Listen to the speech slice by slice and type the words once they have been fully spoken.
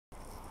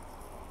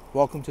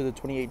Welcome to the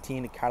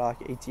 2018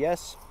 Cadillac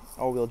ATS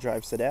all-wheel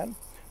drive sedan.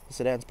 The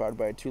sedan is powered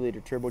by a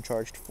 2-liter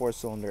turbocharged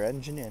 4-cylinder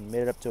engine and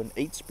made it up to an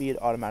 8-speed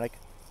automatic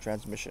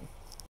transmission.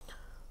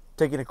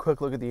 Taking a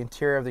quick look at the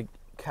interior of the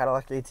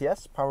Cadillac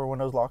ATS, power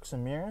windows, locks,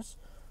 and mirrors.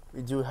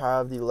 We do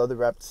have the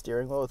leather-wrapped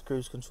steering wheel with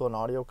cruise control and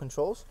audio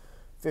controls.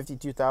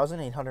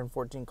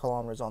 52,814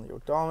 kilometers on the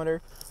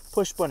odometer.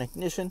 Push-button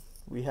ignition.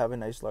 We have a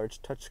nice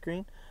large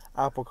touchscreen.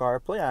 Apple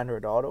CarPlay,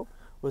 Android Auto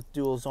with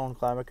dual-zone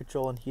climate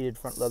control and heated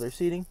front leather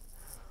seating.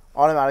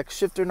 Automatic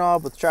shifter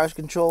knob with traction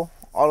control,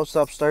 auto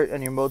stop start,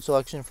 and your mode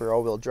selection for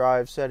all-wheel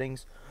drive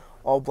settings.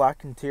 All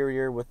black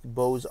interior with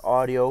Bose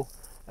audio,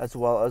 as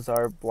well as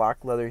our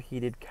black leather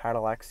heated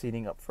Cadillac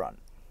seating up front.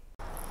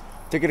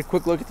 Taking a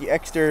quick look at the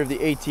exterior of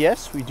the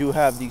ATS, we do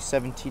have the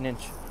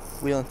 17-inch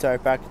wheel and tire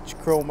package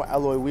chrome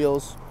alloy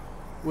wheels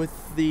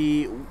with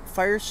the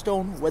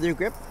Firestone weather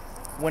grip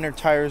winter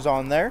tires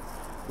on there.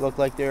 Look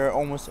like they're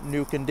almost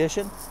new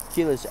condition.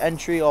 Keyless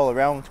entry all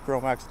around with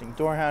chrome accenting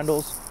door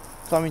handles.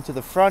 Coming to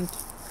the front,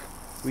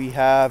 we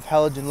have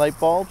halogen light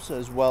bulbs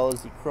as well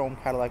as the chrome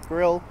Cadillac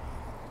grille.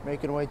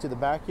 Making our way to the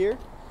back here,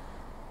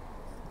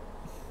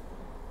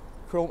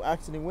 chrome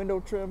accenting window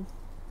trim,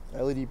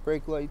 LED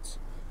brake lights,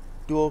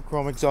 dual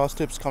chrome exhaust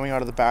tips coming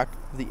out of the back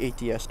of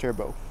the ATS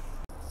Turbo.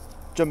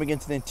 Jumping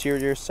into the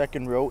interior,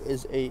 second row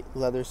is a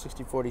leather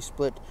 60/40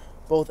 split.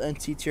 Both end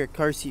seats here are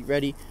car seat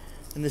ready,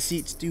 and the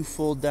seats do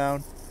fold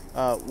down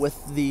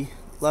with the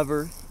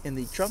lever in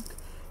the trunk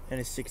and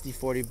a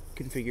 60/40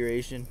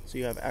 configuration, so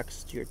you have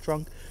access to your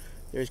trunk.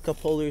 There's cup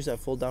holders that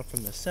fold down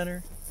from the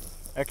center,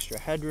 extra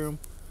headroom,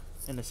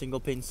 and a single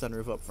pane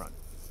sunroof up front.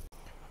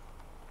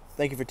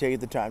 Thank you for taking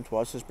the time to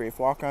watch this brief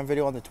walk-around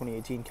video on the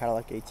 2018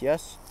 Cadillac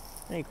ATS.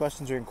 Any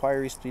questions or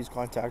inquiries, please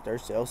contact our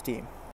sales team.